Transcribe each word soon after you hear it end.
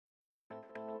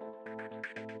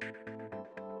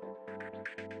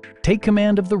Take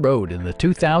command of the road in the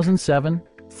 2007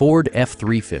 Ford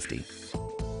F-350.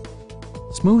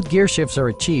 Smooth gear shifts are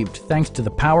achieved thanks to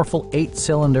the powerful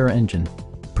 8-cylinder engine,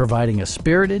 providing a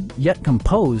spirited yet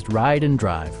composed ride and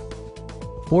drive.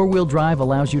 Four-wheel drive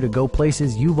allows you to go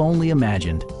places you've only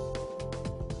imagined.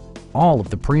 All of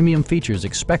the premium features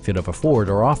expected of a Ford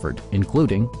are offered,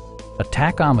 including a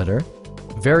tachometer,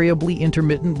 variably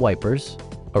intermittent wipers,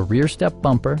 a rear step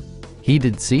bumper,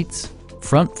 heated seats,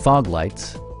 front fog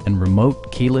lights, and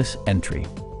remote keyless entry.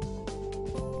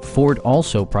 Ford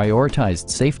also prioritized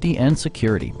safety and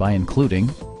security by including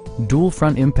dual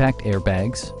front impact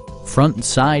airbags, front and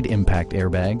side impact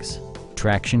airbags,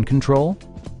 traction control,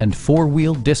 and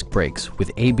four-wheel disc brakes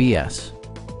with ABS.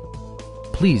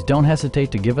 Please don't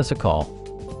hesitate to give us a call.